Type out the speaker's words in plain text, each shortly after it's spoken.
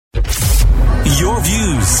Your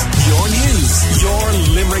views, your news, your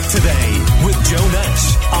Limerick Today with Joe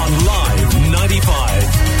Nash on Live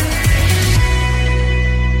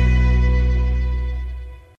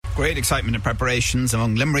 95. Great excitement and preparations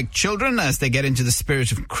among Limerick children as they get into the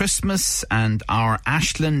spirit of Christmas, and our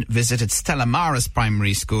Ashland visited Stella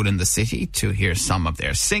Primary School in the city to hear some of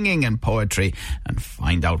their singing and poetry and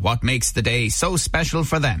find out what makes the day so special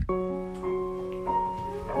for them.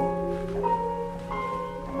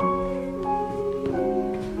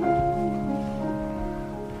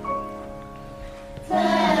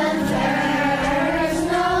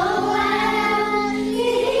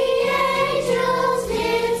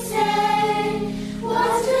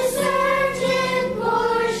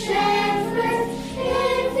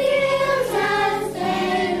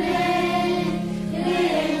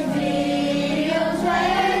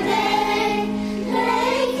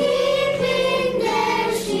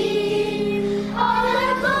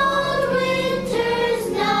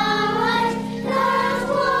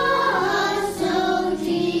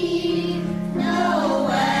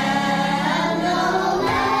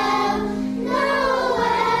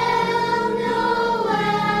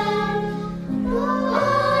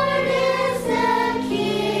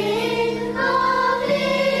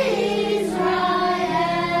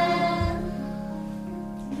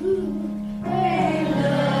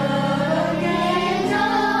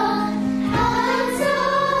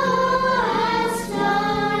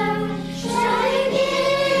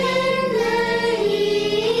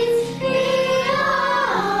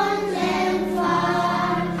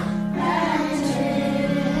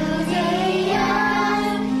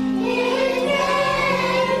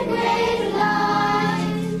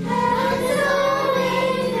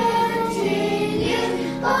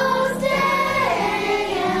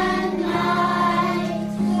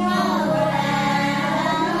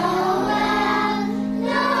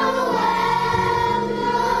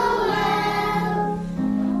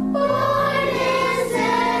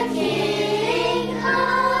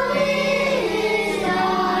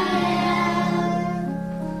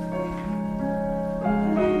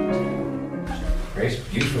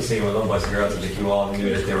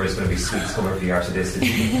 Sweets coming for you after this, did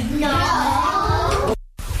you? No.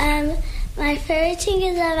 My favorite thing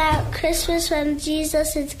is about Christmas when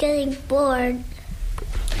Jesus is getting born.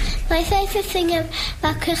 My favorite thing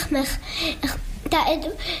about Christmas is that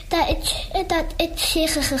it's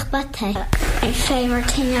Jesus' birthday. My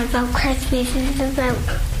favorite thing about Christmas is about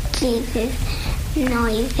Jesus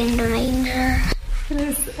knife in the manger.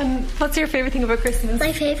 And what's your favorite thing about Christmas?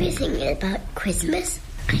 My favorite thing about Christmas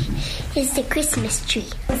is the Christmas tree.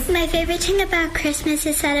 My favorite thing about Christmas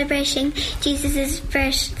is celebrating Jesus'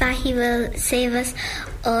 birth, that he will save us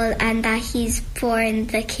all and that he's born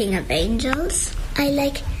the King of Angels. I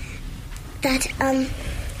like that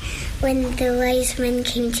when the wise men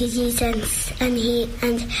came to Jesus and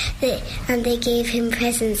they gave him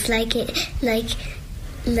presents, like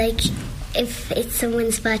if it's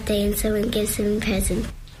someone's birthday and someone gives him a present.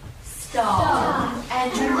 Stop.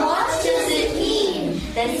 And what does it mean,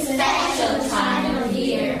 this special time of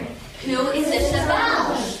year? Who is it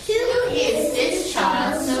about? Who is this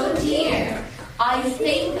child so dear? I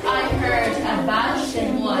think I heard about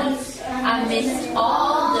him once amidst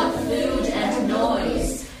all the food and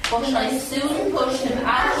noise, but I soon pushed him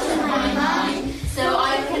out of my mind so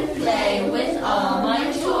I can play with all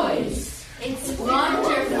my toys. It's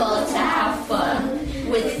wonderful to have fun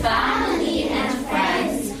with family and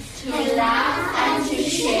friends, to laugh and to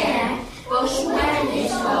share, but when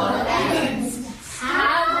it all ends,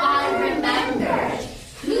 have I remembered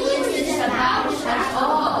who is it about at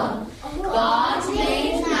all? God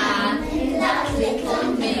made man in that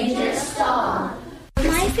little manger stall.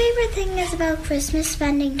 My favourite thing is about Christmas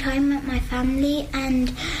spending time with my family,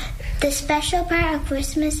 and the special part of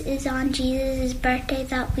Christmas is on Jesus' birthday,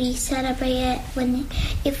 that we celebrate it.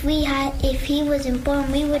 If he wasn't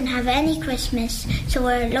born, we wouldn't have any Christmas, so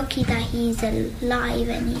we're lucky that he's alive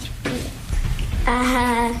and he's real.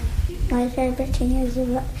 My favourite thing is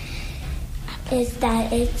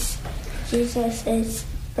that it's Jesus'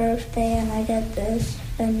 birthday and I get to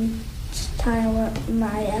spend time with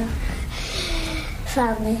my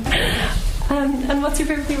family. And what's your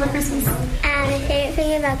favourite thing about Christmas? My favourite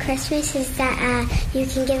thing about Christmas is that you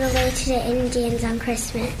can give away to the Indians on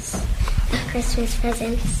Christmas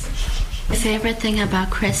presents. My favourite thing about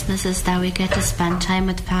Christmas is that we get to spend time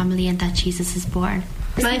with family and that Jesus is born.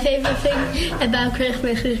 My favourite thing about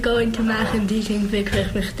Christmas is going to Mass and eating big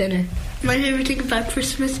Christmas dinner. My favourite thing about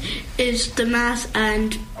Christmas is the Mass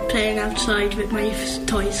and playing outside with my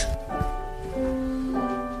toys.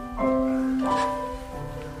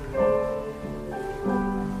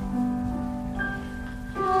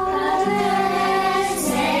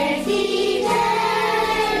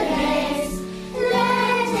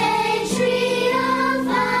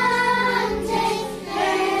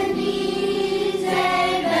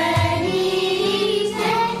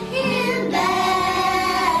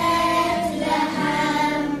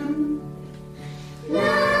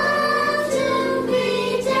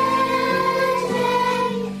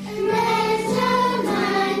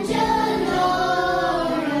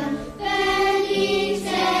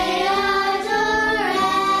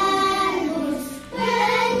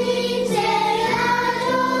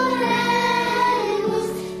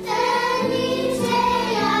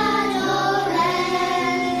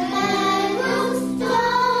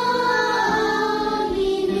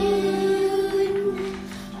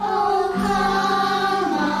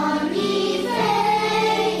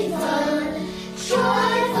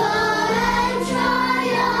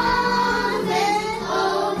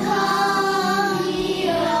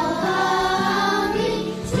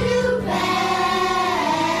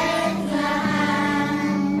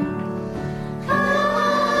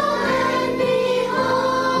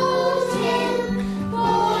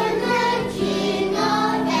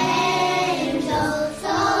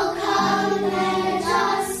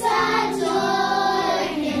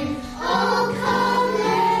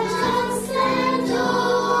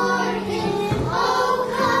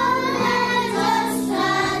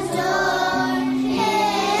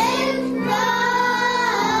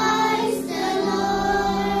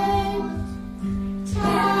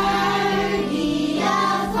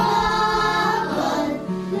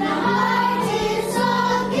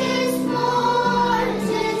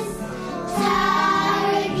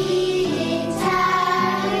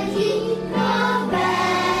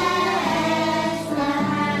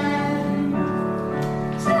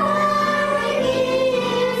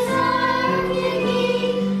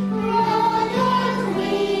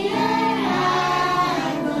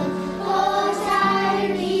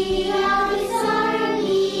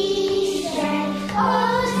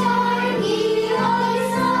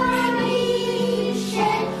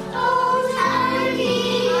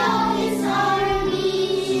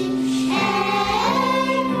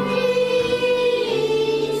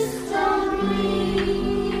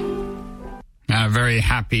 very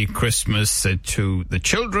happy Christmas to the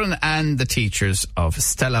children and the teachers of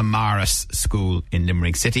Stella Maris School in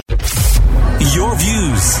Limerick City. Your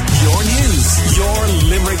views, your news, your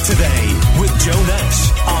Limerick Today with Joe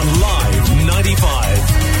Nash on Live 95.